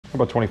How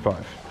about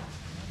 25?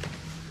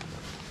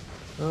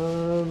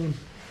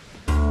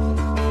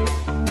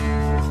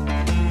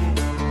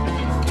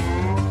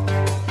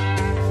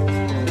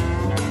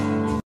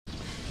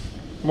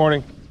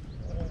 Morning.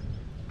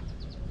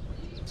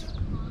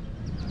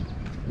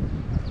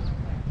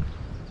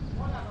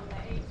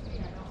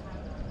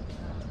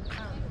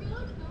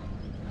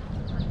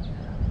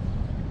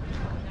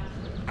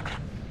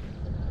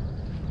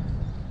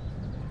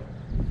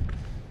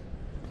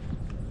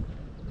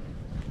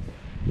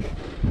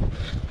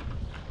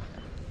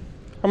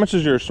 How much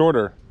is your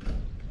sorter?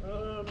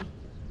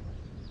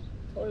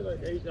 Probably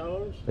like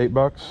 $8.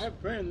 $8? I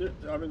have brand new.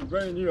 I mean,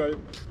 brand new. I used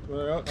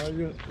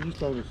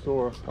to own the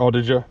store. Oh,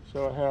 did you?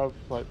 So I have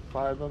like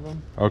 5 of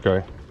them.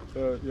 Okay.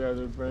 Yeah,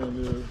 they're brand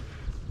new.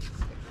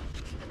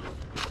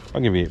 I'll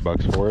give you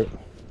 $8 for it.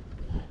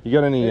 You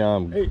got any?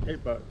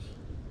 $8.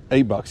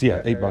 $8.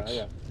 Yeah,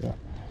 $8. Yeah.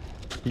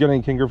 You got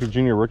any King Griffey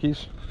Jr.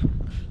 rookies?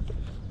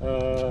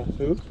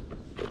 Who?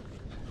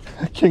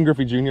 King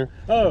Griffey Jr.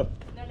 Oh.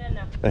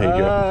 No. There you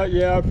go.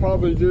 Yeah, I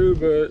probably do,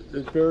 but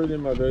it's buried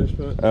in my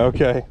basement.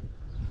 Okay.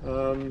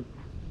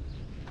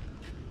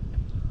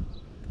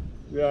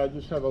 Yeah, I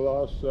just have a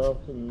lot of stuff,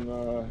 and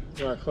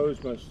when I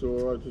closed my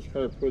store, I just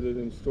kind of put it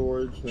in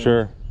storage.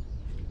 Sure.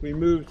 We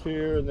moved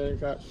here, and then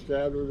it got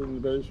scattered in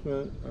the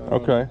basement.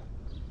 Okay.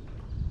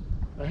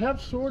 I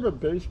have sort of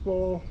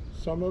baseball,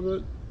 some of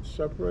it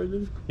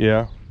separated.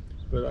 Yeah.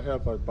 But I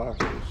have like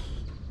boxes.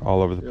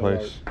 All over the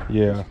place. Like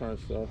yeah. This kind of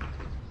stuff.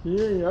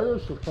 Yeah, any other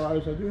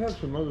supplies? I do have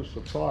some other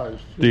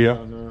supplies too. Do you?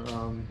 Down there.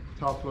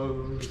 Top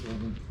loaders,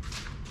 and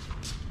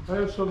I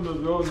have some of the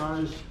real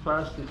nice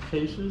plastic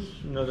cases.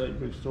 You know that you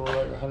could store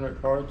like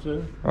 100 cards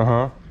in.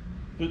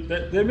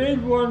 They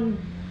made one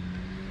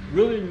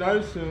really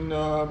nice and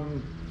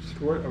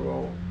square,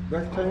 well,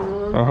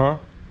 rectangular.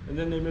 And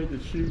then they made the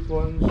cheap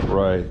ones.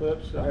 Right.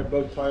 Flips. I have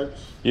both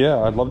types.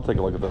 Yeah, I'd love to take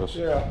a look at those.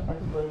 Yeah, I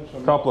can bring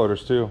some. Top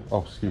loaders too.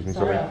 Oh, excuse me.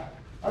 Sorry. Yeah,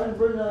 I can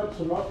bring out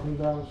some up from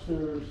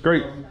downstairs.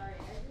 Great.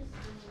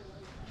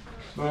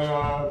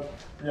 Yeah,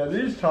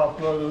 these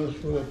top loaders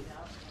were the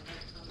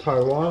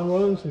Taiwan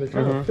ones, and they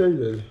kind of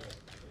faded.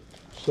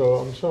 So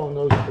I'm selling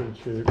those pretty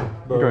cheap.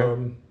 But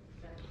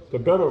the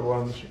better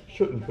ones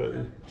shouldn't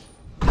fade.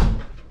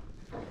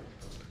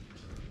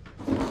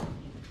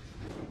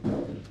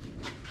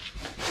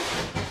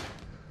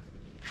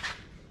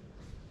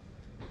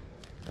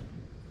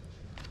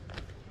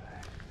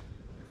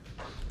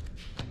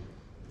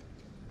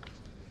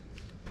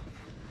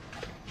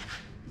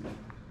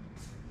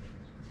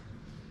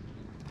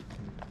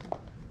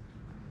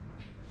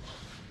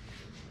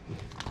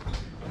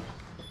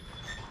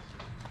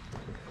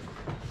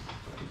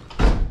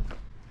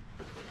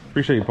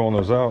 Appreciate you pulling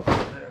those out.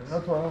 Yeah, no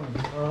problem.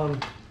 I'm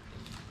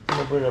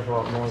gonna bring up a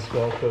lot more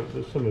stuff, but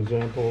there's some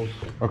examples.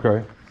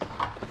 Okay.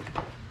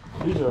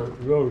 These are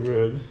real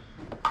good.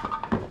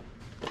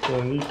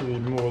 And these are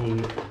more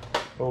the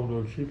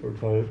older, cheaper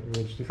type.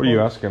 What are you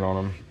asking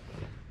on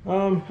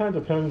them? Kind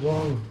of depends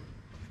on.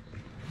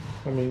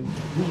 I mean,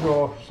 these are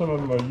all, some of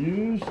them are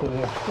used, so they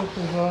have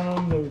stickers on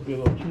them. They would be a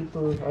little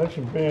cheaper. I have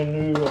some brand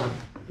new,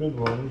 good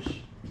ones.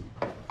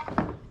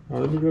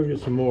 Let me go get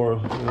some more.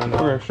 And then,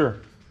 okay, sure.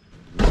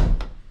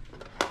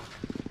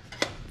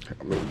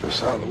 Move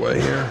this out of the way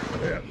here.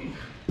 Yeah.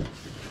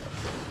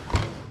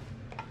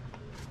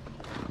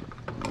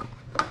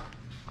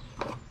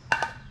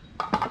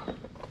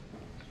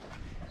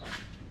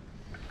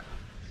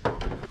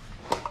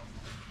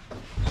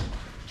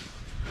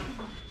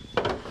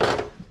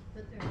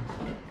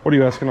 What are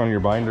you asking on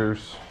your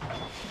binders?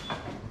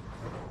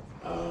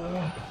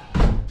 Yeah,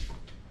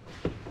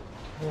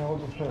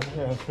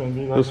 it's gonna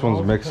be like This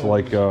one's mixed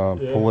like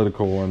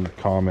political and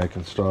comic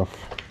and stuff.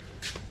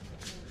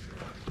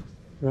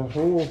 The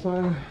whole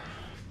thing.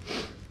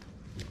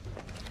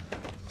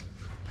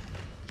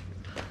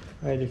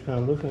 I had to kind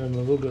of look at them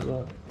a little bit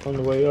on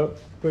the way up,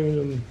 bringing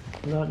them,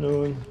 not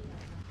knowing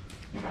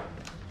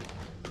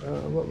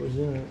what was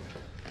in it.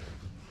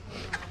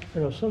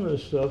 You know, some of the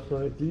stuff,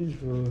 like these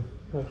were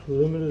like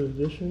limited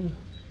edition.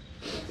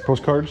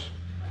 Postcards?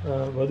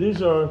 Well,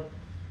 these are,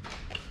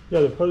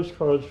 the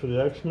postcards for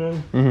the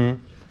X-Men.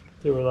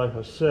 They were like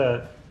a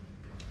set.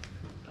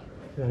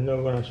 And I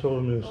know when I sold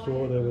them in the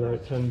store, they were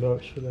like $10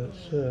 for that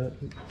set.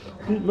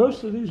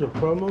 Most of these are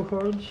promo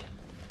cards.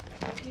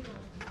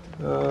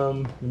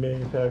 The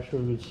manufacturer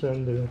would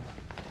send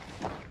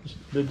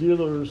the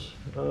dealers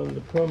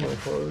the promo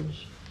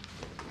cards.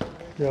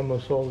 Yeah,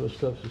 almost all this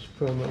stuff is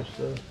promo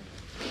stuff.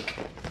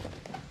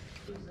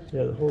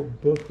 Yeah, the whole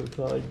book would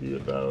probably be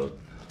about,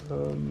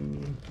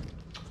 I'm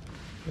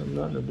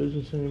not in the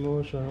business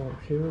anymore, so I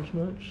don't care as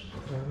much.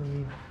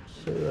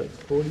 Say like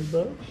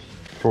 $40.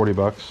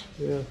 $40.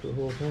 Yeah, for the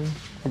whole thing.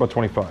 How about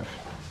 25?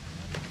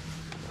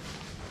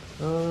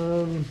 I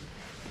don't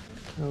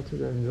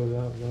think I can go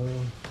that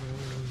low.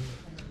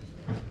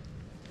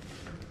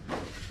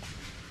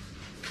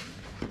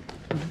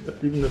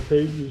 Even the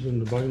pages in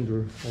the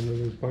binder, I know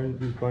these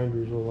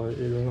binders are like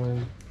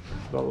 $8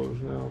 or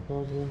 $9 now,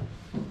 probably.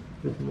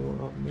 Get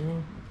more up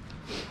now.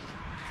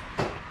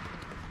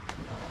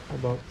 I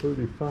about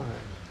 35.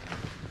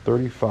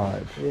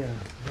 35. Yeah,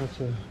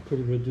 that's a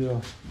pretty good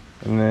deal.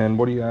 And then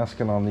what are you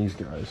asking on these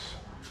guys?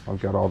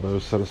 I've got all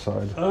those set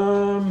aside.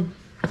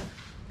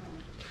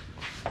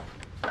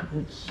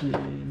 Let's see,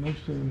 most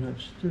of them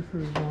have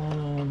stickers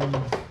on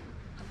them.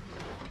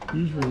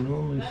 These would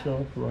normally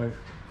sell for like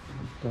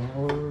 $1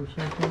 or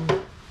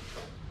something.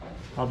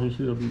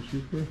 Obviously they'll be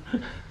cheaper.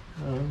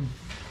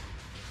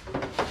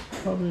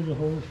 Probably the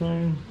whole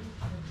thing.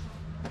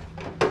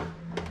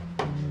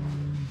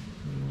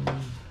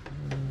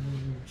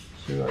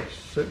 See, like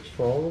 6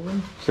 for all of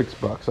them.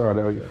 $6. All right,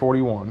 that'll get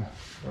 41.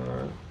 All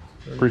right.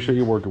 Appreciate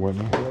you working with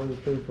me. I already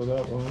paid for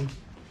that one.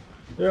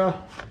 Yeah.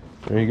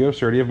 There you go,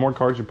 sir. Do you have more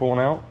cards you're pulling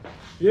out?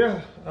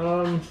 Yeah.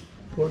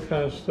 What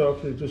kind of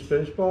stuff? Is it just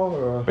baseball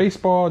or?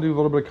 Baseball. I do a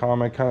little bit of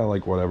comic, kind of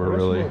like whatever,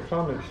 really. More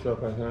comic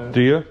stuff, I think.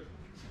 Do you?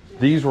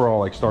 These were all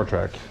like Star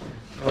Trek.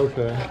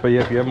 Okay. But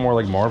yeah, if you have more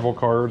like Marvel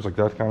cards, like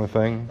that kind of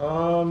thing.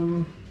 Let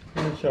me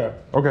check.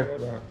 Okay.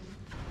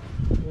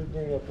 Let me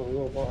bring up a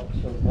little box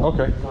of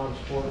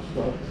non-sport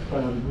stuff.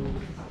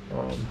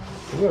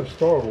 We have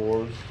Star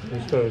Wars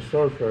instead of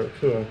Star Trek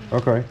too.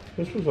 Okay.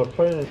 This was a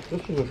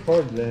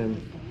card game.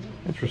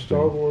 Interesting.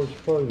 Star Wars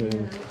card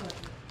game.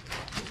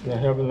 And I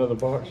have another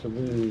box of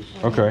these.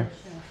 Okay.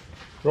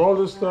 So all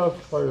this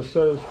stuff, like I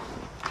said, is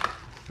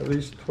at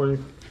least 20.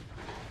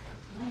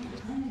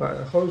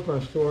 I closed my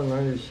store in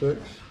 '96,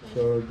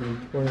 so it'd be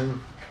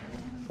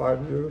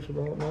 25 years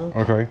about now.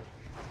 Okay.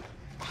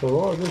 So a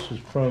lot of this is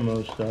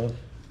promo stuff.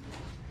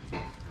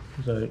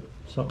 Like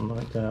something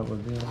like that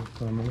would be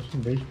promo. There's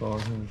some baseball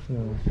here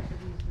too.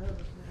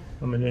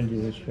 I'm an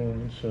Indians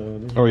fan, so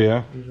these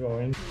these are all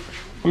in.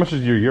 How much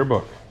is your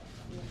yearbook?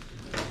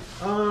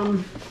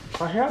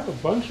 I have a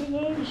bunch of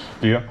those.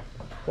 Yeah.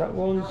 That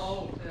one's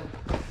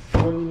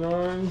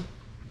 29.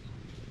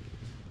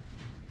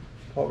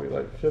 Probably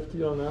like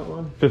 50 on that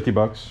one.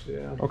 $50.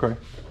 Yeah. Okay.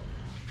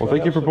 Well,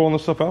 thank you for pulling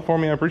this stuff out for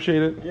me. I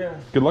appreciate it. Yeah.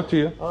 Good luck to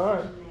you. All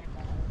right.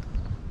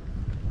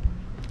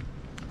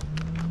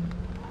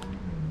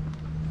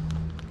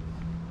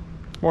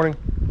 Morning.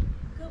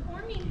 Good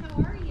morning.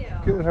 How are you?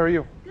 Good. How are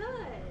you? Good.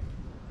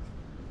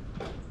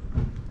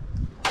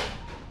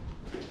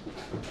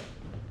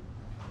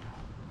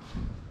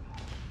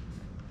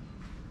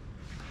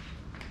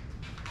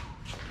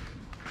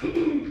 Do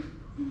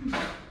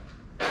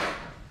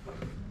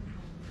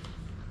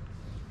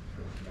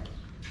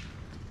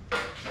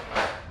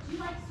you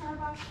like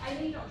Starbucks? I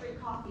know you don't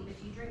drink coffee, but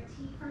do you drink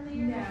tea from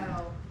there?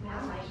 No, I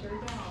sure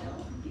don't.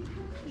 You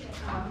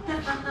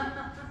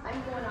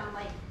I'm going on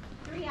like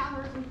 3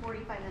 hours and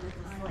 45 minutes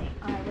of sleep.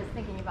 I was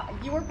thinking about,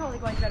 you were probably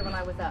going to bed when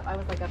I was up. I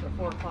was like up at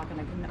 4 o'clock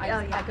and I couldn't,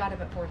 I got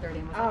up at 4:30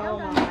 and was like, Oh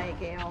I'm done. my,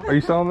 Gail. Are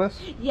you selling this?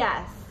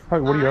 Yes. Hi,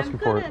 what are you asking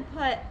for it? I'm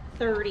gonna put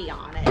 30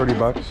 on it.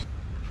 $30.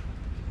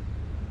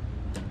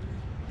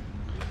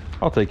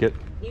 I'll take it.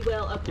 You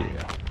will? Okay.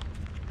 Yeah.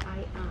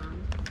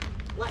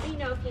 Let me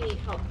know if you need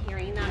help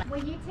carrying that.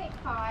 Will you take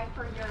 5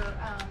 for your,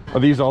 Are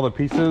these all the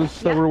pieces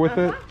that were with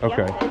it?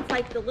 Okay. Yep. It's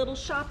like the little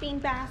shopping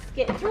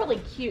basket. It's really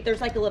cute.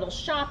 There's like a little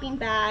shopping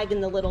bag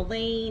and the little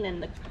lane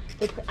and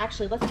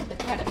actually, let's get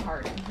the credit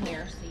card in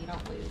here so you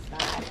don't lose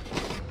that.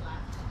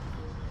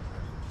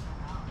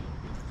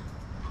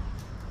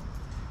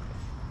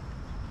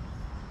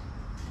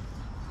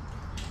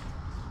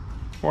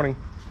 Morning.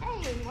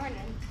 hey, morning.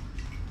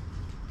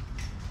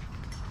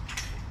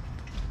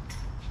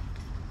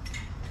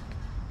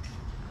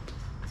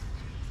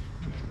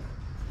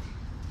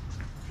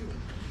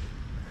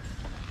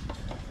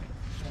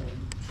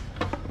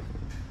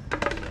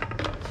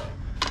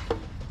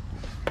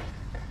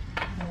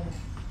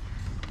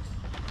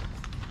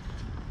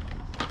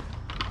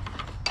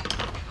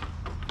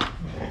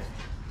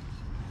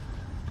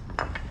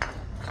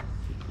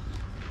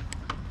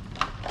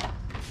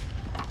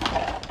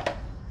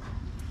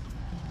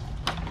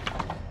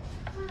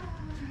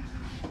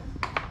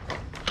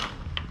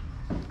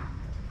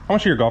 How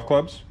much are your golf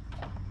clubs?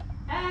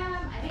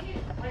 I think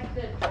it's like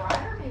the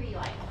driver, maybe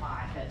like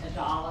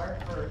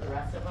 $1 for the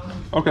rest of them.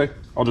 Okay.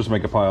 I'll just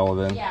make a pile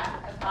then. Yeah,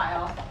 a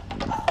pile.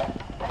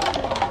 I think there's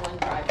only one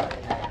driver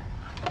in there.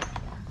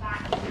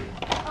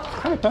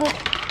 Hi, Pat.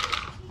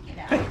 Get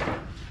out.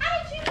 How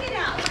did you get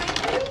out?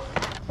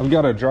 I've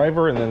got a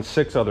driver and then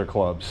 6 other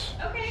clubs.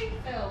 Okay,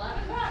 so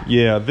 $11.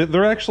 Yeah,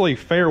 they're actually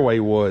fairway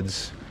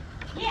woods.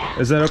 Yeah.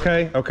 Is that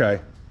okay? Okay.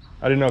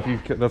 I didn't know if you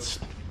could,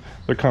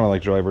 they're kind of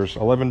like drivers.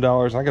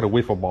 $11. I got a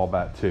wiffle ball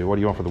bat too. What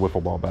do you want for the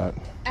wiffle ball bat?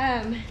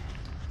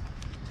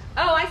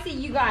 Oh, I see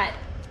you got.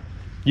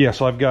 Yeah,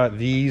 so I've got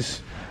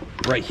these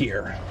right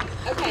here.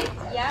 Okay,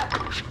 yep.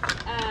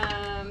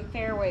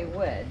 Fairway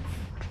Woods.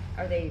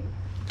 Are they,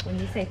 when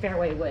you say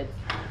Fairway Woods?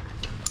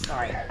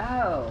 Sorry.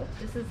 Oh,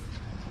 this is,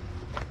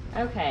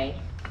 okay.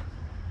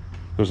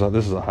 This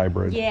is a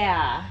hybrid.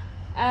 Yeah.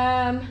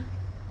 I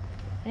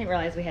didn't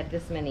realize we had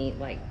this many,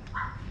 like,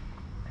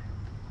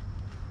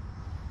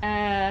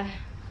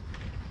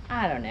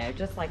 I don't know,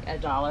 just like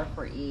 $1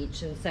 for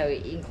each, and so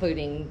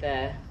including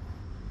the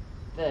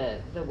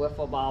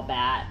wiffle ball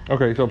bat.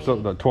 Okay, so it's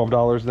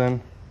 $12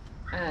 then?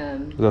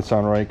 Does that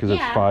sound right? Because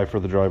it's 5 for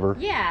the driver?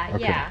 Yeah,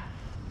 okay. yeah.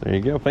 There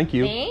you go. Thank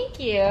you. Thank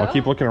you. I'll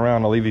keep looking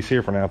around. I'll leave these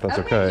here for now if that's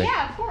okay.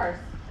 Yeah, of course.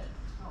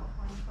 Oh,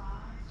 25.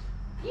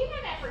 You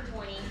have that for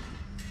 20.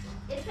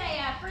 It's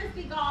a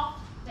frisbee golf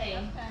thing.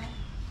 Okay.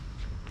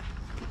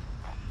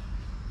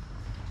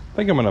 I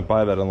think I'm going to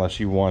buy that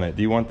unless you want it.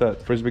 Do you want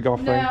that frisbee golf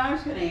thing? No, I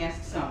was going to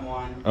ask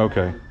someone.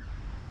 Okay.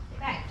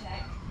 Back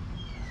check.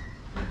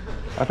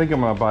 I think I'm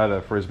going to buy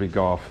that frisbee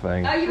golf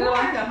thing. Oh, you Well,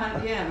 are?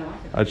 yeah.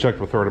 I checked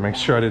with her to make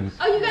sure I didn't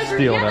Oh, you guys are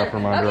steal together. that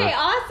from under Okay, her.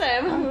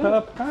 awesome.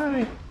 Up,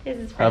 hi. This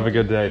is Have a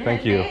good day.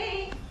 Thank you.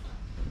 Thanks.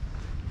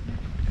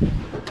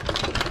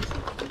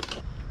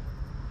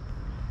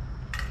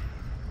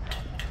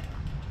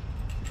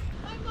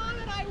 My mom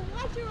and I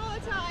watch her all the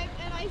time,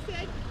 and I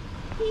said,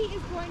 he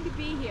is going to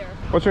be here.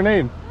 What's your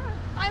name?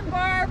 I'm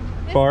Barb.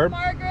 This Barb? is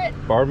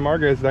Margaret. Barb and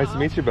Margaret. It's nice to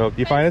meet you both.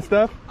 You finding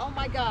stuff? Oh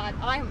my God,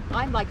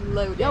 I'm like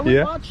loaded. Yeah, we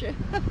watch it.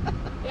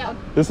 Yeah,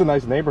 This is a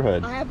nice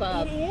neighborhood. I have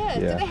a. It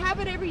is. Yeah. Do they have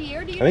it every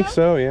year? Do you I think know?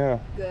 so, yeah.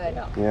 Good.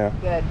 Yeah.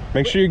 Good.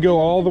 Make sure you go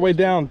all the way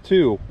down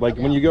too. Like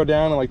when you go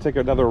down and like take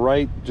another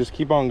right, just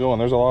keep on going.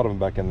 There's a lot of them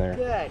back in there.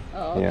 Good.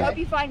 Yeah. Hope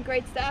you find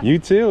great stuff. You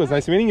too. It's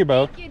nice meeting you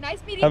both. Thank you.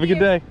 Nice meeting Have a you.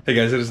 good day. Hey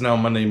guys, it is now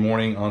Monday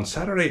morning. On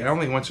Saturday, I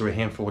only went to a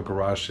handful of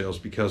garage sales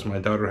because my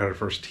daughter had her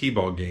first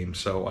t-ball game.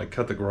 So I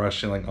cut the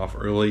garage sailing off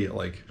early at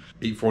like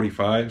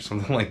 8:45,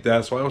 something like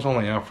that. So I was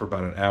only out for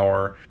about an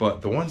hour.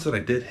 But the ones that I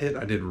did hit,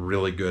 I did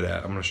really good at.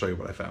 I'm going to show you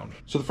what I found.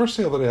 So the first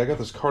sale of the day, I got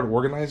this card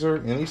organizer.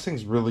 And these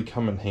things really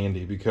come in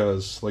handy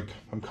because like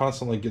I'm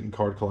constantly getting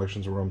card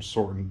collections where I'm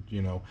sorting,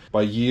 you know,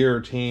 by year,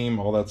 team,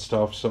 all that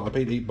stuff. So I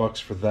paid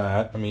 $8 for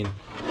that. I mean,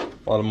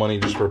 a lot of money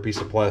just for a piece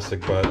of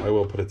plastic, but I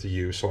will put it to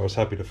use. So I was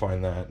happy to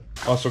find that.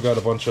 Also got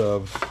a bunch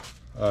of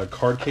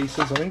card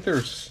cases. I think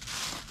there's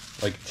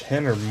like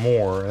 10 or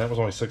more, and that was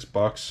only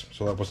 $6,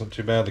 so that wasn't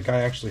too bad. The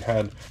guy actually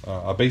had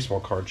a baseball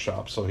card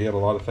shop, so he had a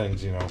lot of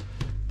things, you know,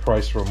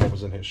 priced from what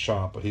was in his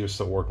shop, but he was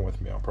still working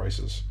with me on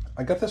prices.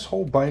 I got this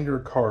whole binder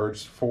of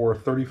cards for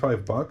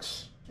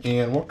 $35,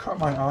 and what caught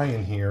my eye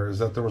in here is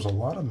that there was a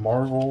lot of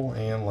Marvel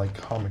and like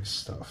comic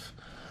stuff.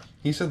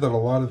 He said that a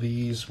lot of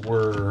these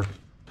were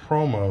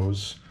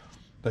promos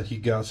that he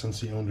got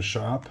since he owned a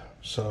shop,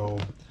 so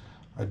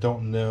I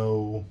don't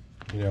know,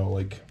 you know,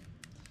 like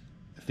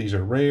if these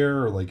are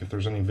rare or like if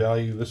there's any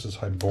value. This is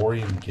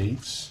Hyborian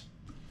Gates.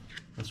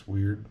 That's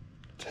weird.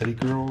 Teddy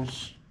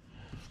Girls.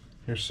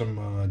 Here's some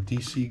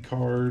DC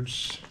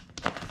cards.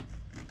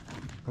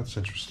 That's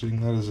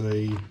interesting. That is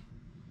a...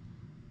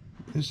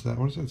 What is that?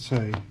 What does that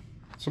say?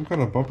 Some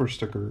kind of bumper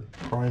sticker.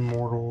 Prime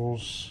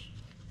Mortals.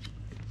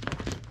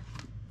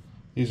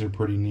 These are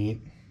pretty neat.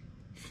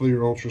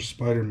 Fleer Ultra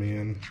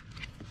Spider-Man.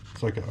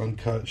 It's like an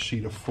uncut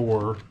sheet of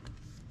 4.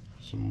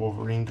 Some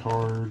Wolverine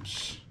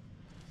cards.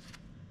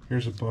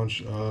 Here's a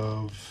bunch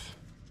of,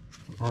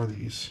 what are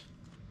these?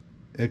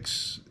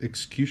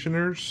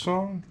 Executioner's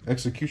Song?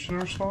 Here's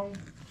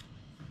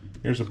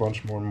a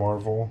bunch more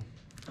Marvel.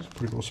 There's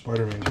pretty cool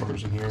Spider-Man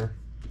cards in here.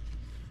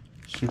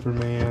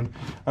 Superman.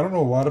 I don't know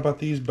a lot about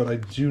these, but I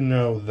do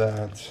know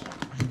that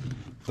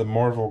the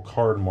Marvel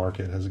card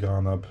market has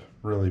gone up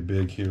really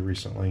big here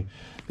recently.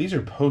 These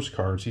are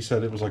postcards. He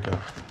said it was like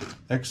a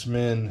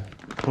X-Men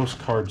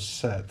postcard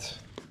set.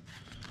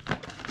 I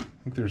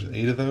think there's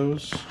 8 of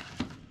those.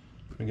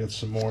 We got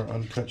some more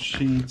uncut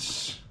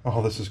sheets.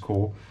 Oh, this is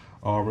cool.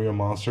 Real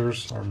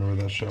Monsters. I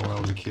remember that show when I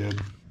was a kid.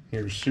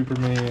 Here's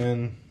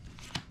Superman,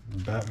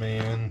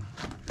 Batman.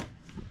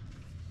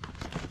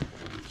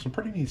 Some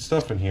pretty neat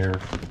stuff in here.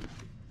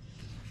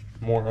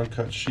 More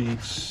uncut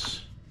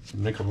sheets,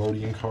 some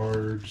Nickelodeon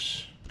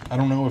cards. I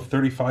don't know if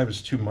 35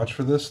 is too much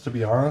for this, to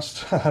be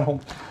honest. I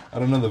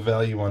don't know the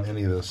value on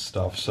any of this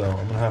stuff, so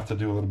I'm gonna have to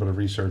do a little bit of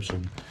research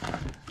and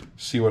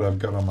see what I've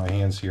got on my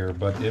hands here,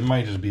 but it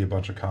might just be a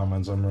bunch of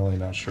commons. I'm really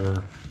not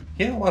sure.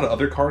 He had a lot of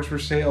other cards for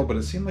sale, but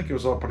it seemed like it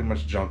was all pretty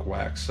much junk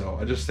wax, so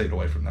I just stayed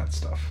away from that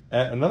stuff.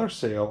 At another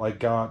sale, I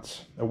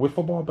got a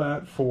wiffle ball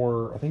bat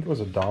for, I think it was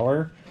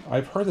 $1.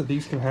 I've heard that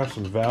these can have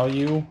some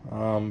value,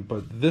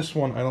 but this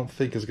one I don't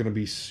think is going to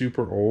be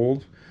super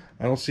old.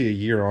 I don't see a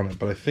year on it,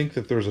 but I think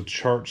that there's a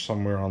chart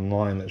somewhere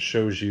online that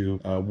shows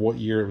you what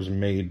year it was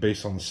made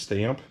based on the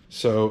stamp.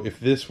 So if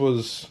this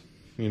was,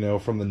 you know,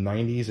 from the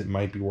 90s, it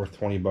might be worth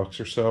 $20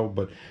 or so,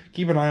 but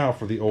keep an eye out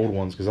for the old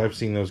ones because I've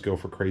seen those go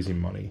for crazy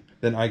money.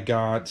 Then I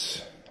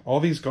got all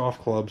these golf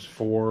clubs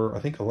for, I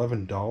think,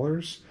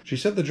 $11. She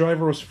said the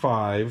driver was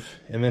 $5,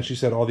 and then she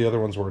said all the other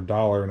ones were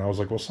 $1, and I was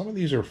like, well, some of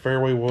these are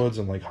fairway woods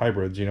and like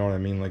hybrids, you know what I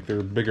mean? Like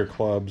they're bigger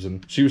clubs,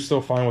 and she was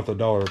still fine with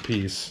 $1 a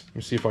piece. Let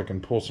me see if I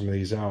can pull some of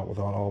these out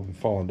without all of them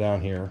falling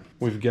down here.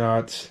 We've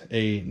got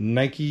a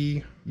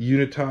Nike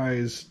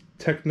Unitize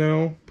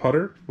Techno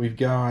putter. We've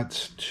got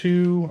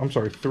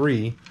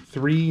three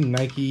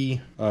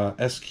Nike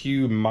SQ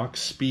Mach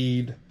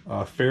Speed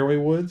fairway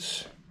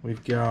woods.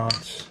 We've got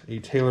a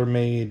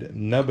TaylorMade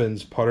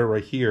Nubbins putter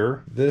right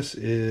here. This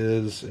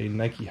is a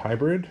Nike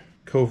Hybrid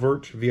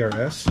Covert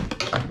VRS.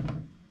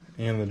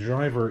 And the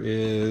driver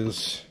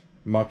is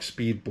Mach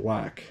Speed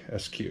Black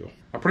SQ.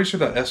 I'm pretty sure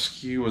that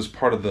SQ was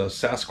part of the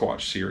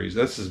Sasquatch series.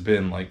 This has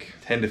been like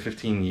 10 to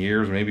 15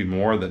 years, maybe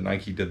more, that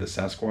Nike did the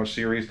Sasquatch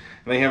series.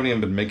 And they haven't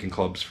even been making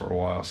clubs for a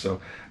while. So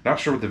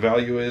not sure what the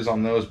value is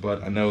on those,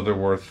 but I know they're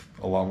worth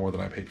a lot more than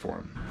I paid for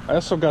them. I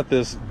also got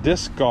this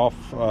disc golf,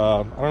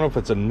 I don't know if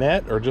it's a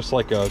net or just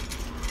like a,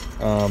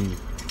 I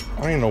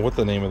don't even know what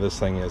the name of this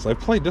thing is. I've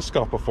played disc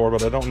golf before,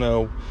 but I don't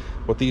know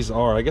what these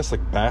are. I guess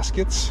like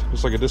baskets,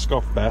 just like a disc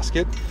golf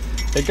basket.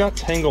 It got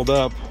tangled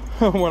up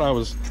when I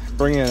was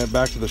bringing it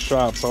back to the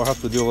shop, so I'll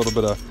have to do a little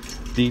bit of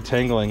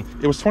detangling.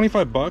 It was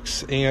 25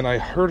 bucks, and I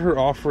heard her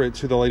offer it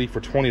to the lady for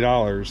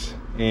 $20,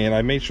 and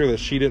I made sure that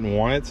she didn't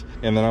want it.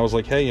 And then I was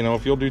like, hey, you know,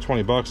 if you'll do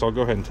 20 bucks, I'll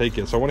go ahead and take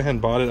it. So I went ahead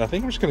and bought it. I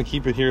think I'm just gonna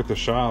keep it here at the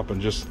shop, and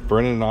just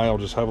Brennan and I will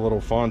just have a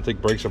little fun,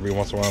 take breaks every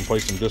once in a while and play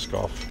some disc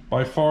golf.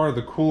 By far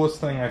the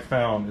coolest thing I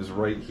found is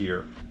right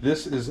here.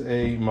 This is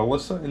a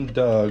Melissa and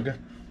Doug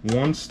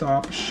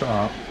one-stop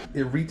shop.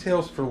 It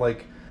retails for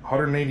like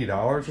 $180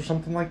 or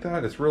something like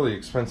that. It's really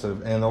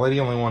expensive, and the lady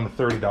only wanted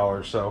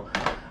 $30, so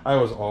I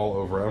was all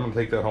over it. I'm gonna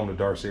take that home to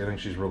Darcy. I think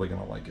she's really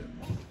gonna like it.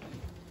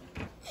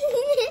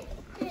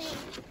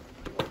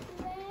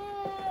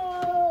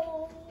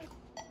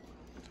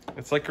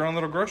 It's like your own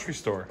little grocery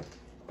store.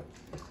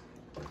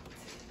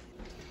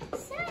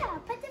 Sarah,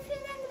 put the food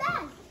in the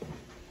bag.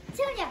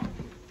 Julia,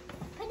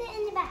 put it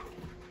in the bag.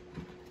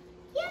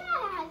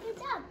 Yeah, good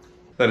job.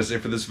 That is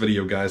it for this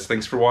video, guys.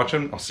 Thanks for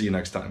watching. I'll see you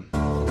next time.